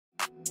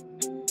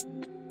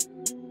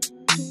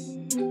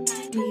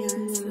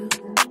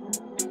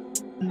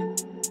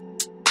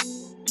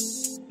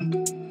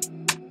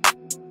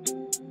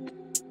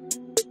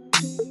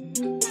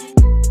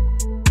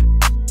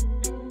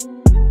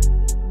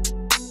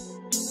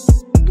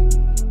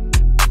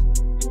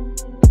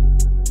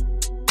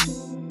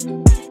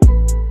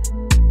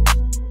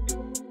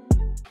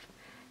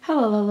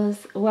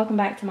welcome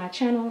back to my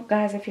channel.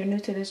 Guys, if you're new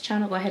to this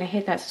channel, go ahead and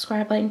hit that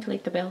subscribe button,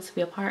 click the bell to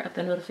be a part of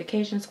the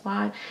notification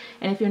squad.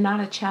 And if you're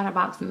not a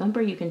Chatterbox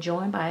member, you can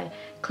join by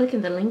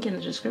clicking the link in the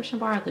description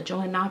bar of the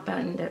join now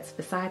button that's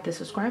beside the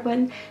subscribe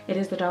button. It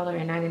is the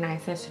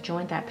 $1.99 to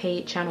join that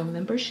paid channel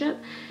membership,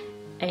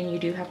 and you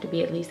do have to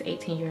be at least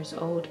 18 years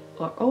old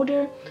or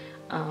older.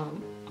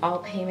 All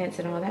payments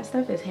and all that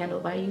stuff is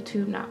handled by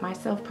YouTube, not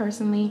myself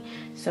personally,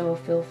 so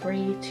feel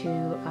free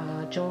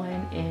to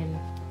join in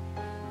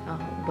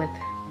with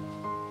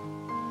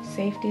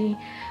safety.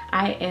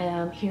 I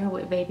am here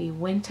with baby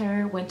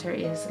Winter. Winter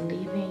is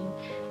leaving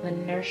the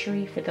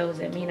nursery. For those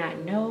that may not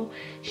know,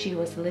 she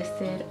was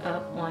listed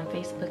up on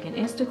Facebook and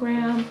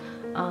Instagram,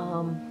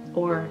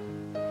 or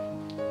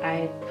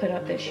I put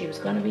up that she was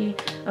going to be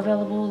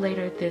available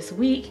later this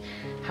week.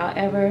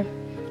 However,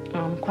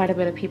 quite a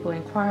bit of people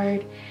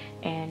inquired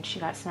and she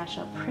got snatched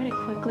up pretty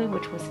quickly,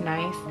 which was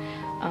nice.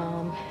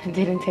 It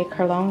didn't take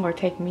her long or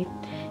give me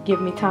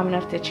time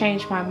enough to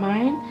change my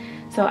mind.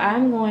 So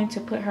I'm going to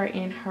put her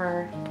in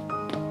her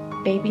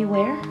baby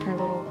wear, her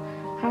little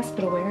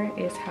hospital wear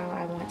is how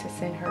I want to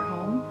send her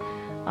home.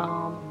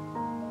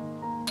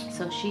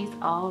 So she's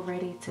all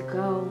ready to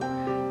go.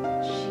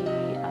 She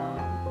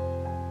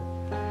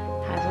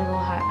has her little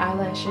hot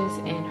eyelashes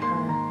and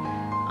her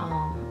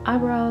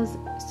eyebrows.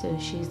 So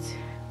she's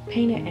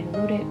painted and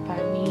rooted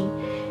by me,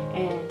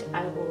 and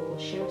I will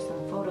share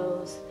some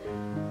photos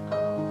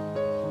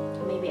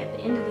maybe at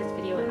the end of this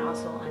video and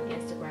also on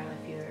Instagram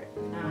if you're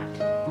not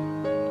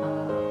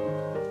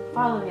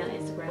following me on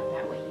Instagram.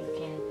 That way you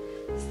can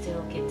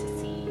still get to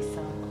see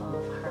some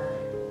of her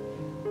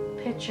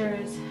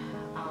pictures.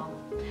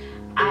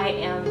 I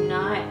am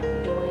not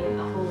doing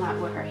a whole lot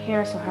with her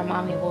hair, so her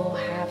mommy will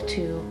have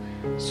to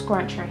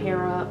scrunch her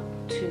hair up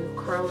to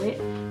curl it,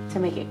 to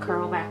make it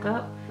curl back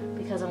up,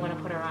 because I'm going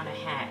to put her on a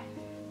hat.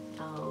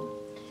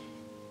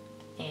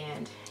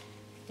 And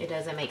it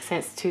doesn't make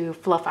sense to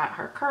fluff out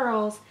her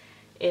curls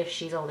if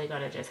she's only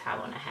going to just have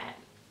on a hat.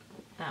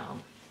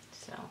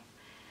 So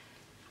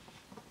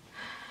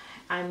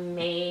I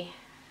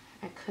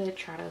could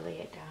try to lay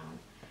it down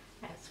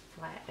as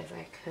flat as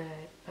I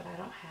could, but I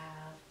don't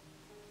have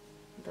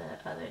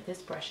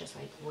this brush is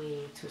like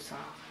way too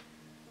soft.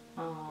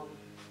 I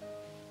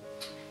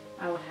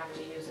would have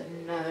to use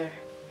another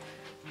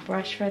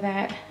brush for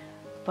that,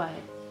 but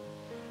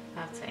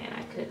I'm saying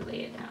I could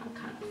lay it down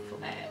kind of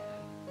flat.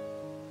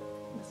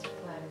 As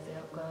flat as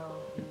it'll go,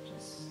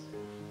 just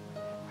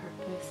for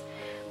purpose.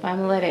 But I'm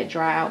gonna let it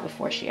dry out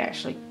before she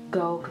actually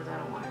go, because I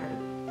don't want her to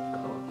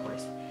go, of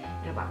course,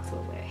 in a box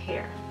with wet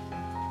hair.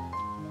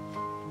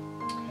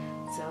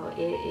 So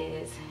it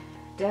is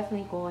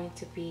definitely going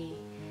to be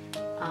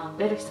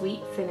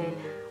bittersweet sending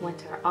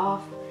Winter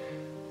off.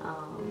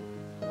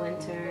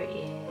 Winter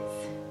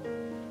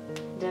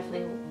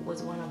definitely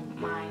was one of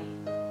my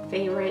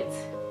favorites,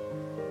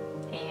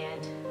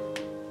 and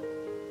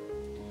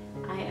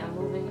I am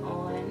moving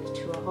on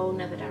to a whole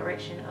nother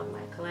direction of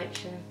my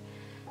collection.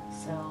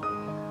 So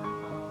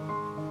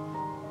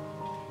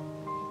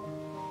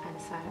I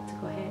decided to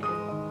go ahead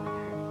and let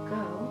her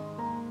go.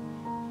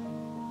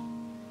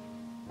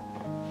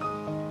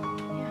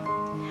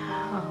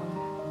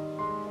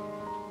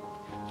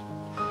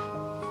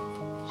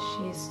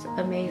 She's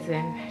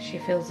amazing. She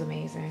feels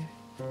amazing.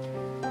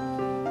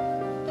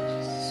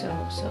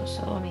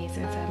 So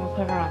amazing. So I'm gonna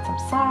put her on some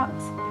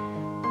socks,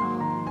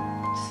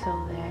 so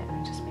that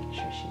I'm just making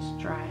sure she's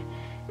dry,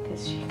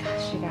 because she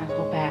got a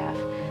whole bath.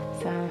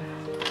 So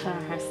put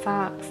on her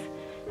socks.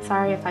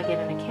 Sorry if I get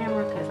in the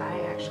camera, because I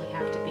actually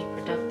have to be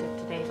productive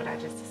today, but I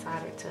just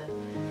decided to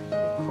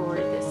record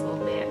this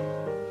little bit,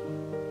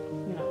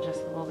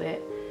 just a little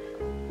bit.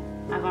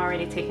 I've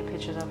already taken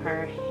pictures of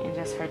her in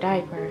just her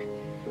diaper,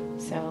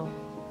 so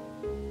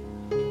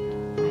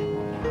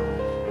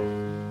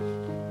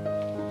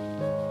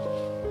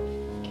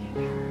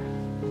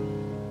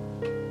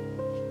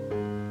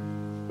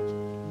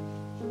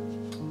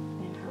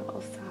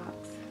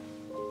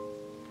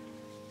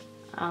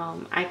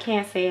I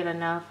can't say it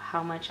enough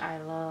how much I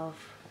love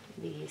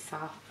the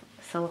soft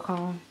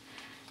silicone.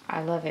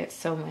 I love it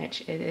so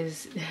much. It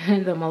is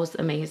the most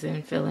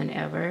amazing feeling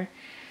ever.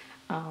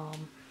 Here we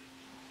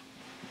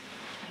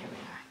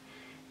are.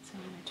 So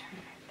I'm going to turn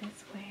her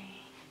this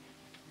way.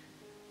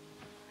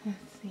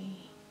 Let's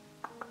see.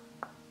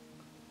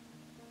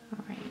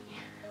 Alright.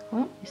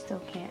 Well, you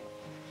still can't.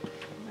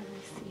 Let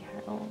me see her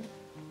little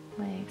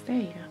legs. There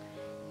you go.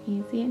 Can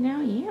you see it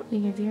now? Yep,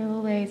 we can see her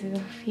little legs and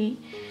her feet.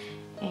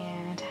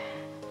 And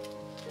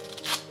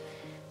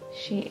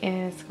she's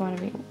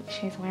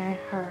wearing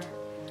her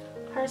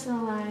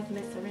personalized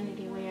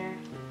MsSerenity wear.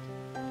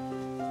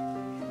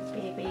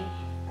 Baby.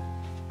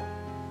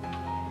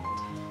 And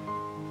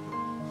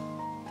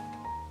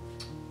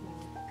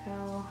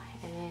go.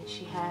 And then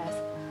she has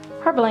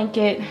her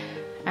blanket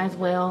as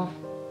well.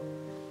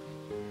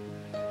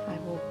 I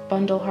will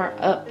bundle her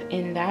up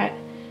in that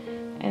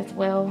as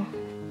well.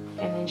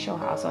 And then she'll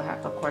also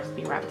have to, of course,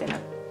 be wrapped in a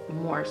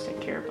more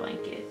secure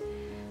blanket.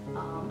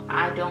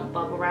 I don't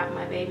bubble wrap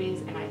my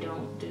babies, and I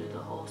don't do the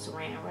whole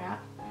saran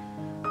wrap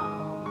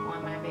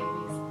on my babies.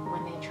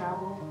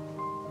 travel,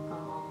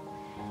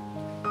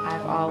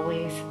 I've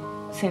always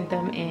sent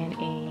them in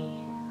a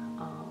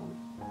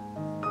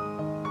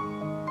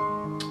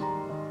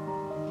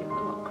give it a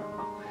little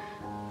curl.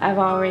 I've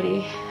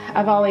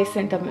always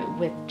sent them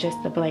with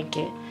just the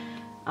blanket.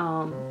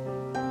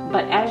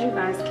 But as you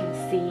guys can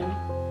see,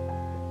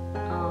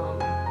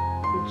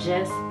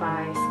 just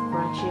by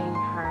scrunching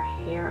her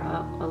hair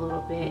up a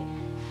little bit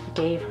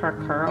gave her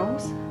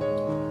curls. I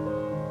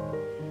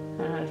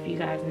don't know if you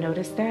guys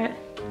noticed that.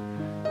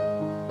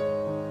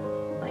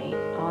 Like,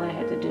 all I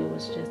had to do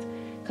was just,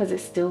 because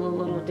it's still a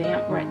little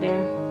damp right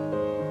there.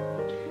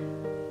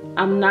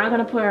 I'm not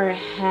gonna put her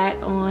hat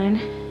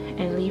on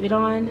and leave it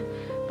on,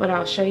 but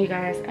I'll show you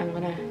guys.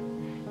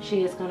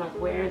 She is gonna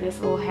wear this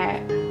little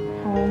hat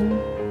home,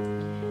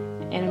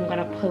 and I'm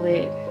gonna pull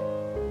it.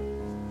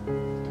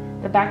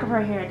 The back of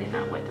her hair, I did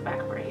not wet the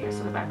back of her hair,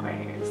 so the back of her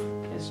hair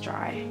is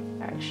dry,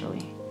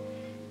 actually.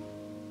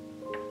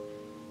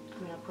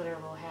 I'm gonna put her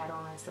little hat on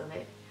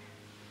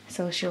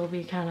so she'll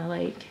be kind of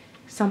like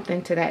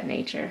something to that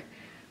nature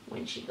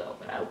when she go.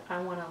 But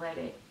I want to let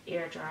it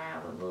air dry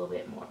out a little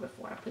bit more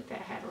before I put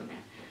that hat on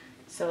there.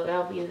 So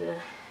that'll be the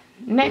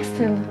next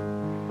to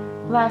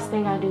last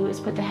thing I do is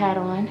put the hat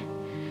on,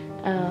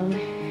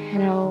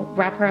 and I'll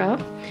wrap her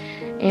up,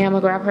 and I'm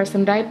gonna grab her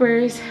some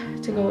diapers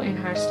to go in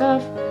her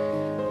stuff.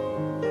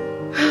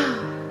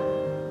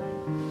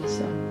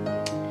 So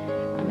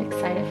I'm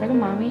excited for the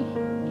mommy,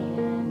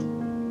 and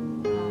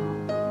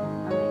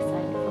I'm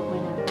excited for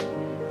winter.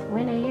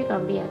 Winter, you're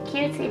gonna be a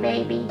cutie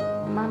baby.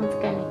 Mom's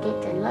gonna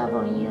get to love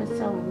on you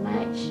so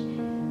much.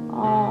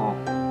 Oh,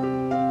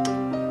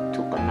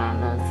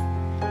 Tukananas.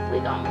 We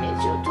gonna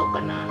miss you,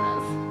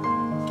 Tukananas.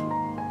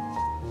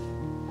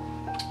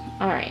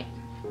 Alright.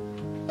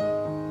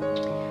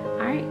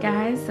 Alright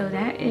guys, so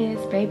that is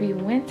baby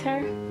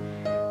Winter.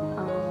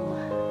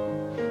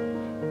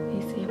 Let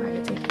me see if I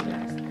can take you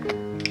guys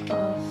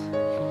off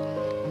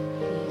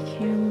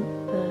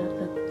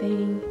the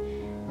thing,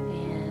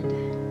 and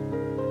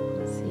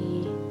let's see.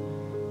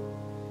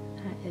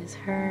 That is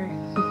her.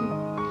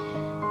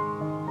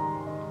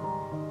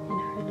 And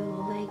her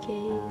little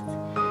leggings,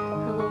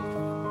 her little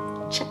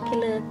chunky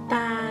little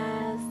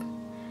thighs,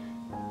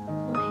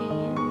 little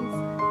hands,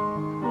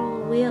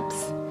 little whips,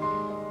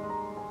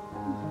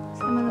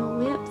 some of the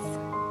whips,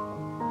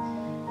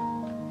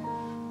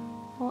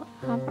 little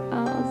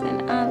eyebrows and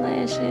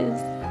eyelashes.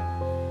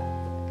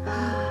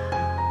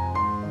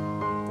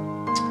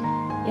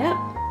 Yep,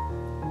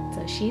 so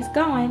she's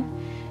going.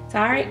 So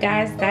alright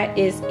guys, that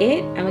is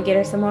it. I'm gonna get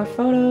her some more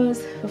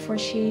photos before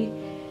and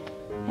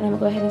I'm gonna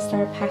go ahead and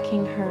start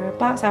packing her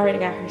box. I already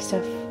got her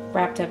stuff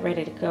wrapped up,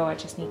 ready to go. I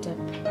just need to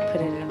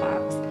put it in a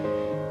box.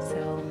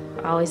 So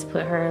I always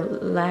put her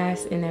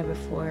last in there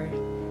before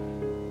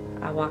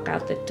I walk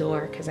out the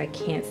door, because I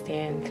can't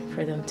stand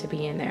for them to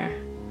be in there.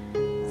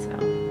 So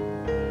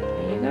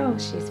there you go.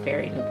 She's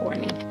very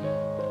newborny.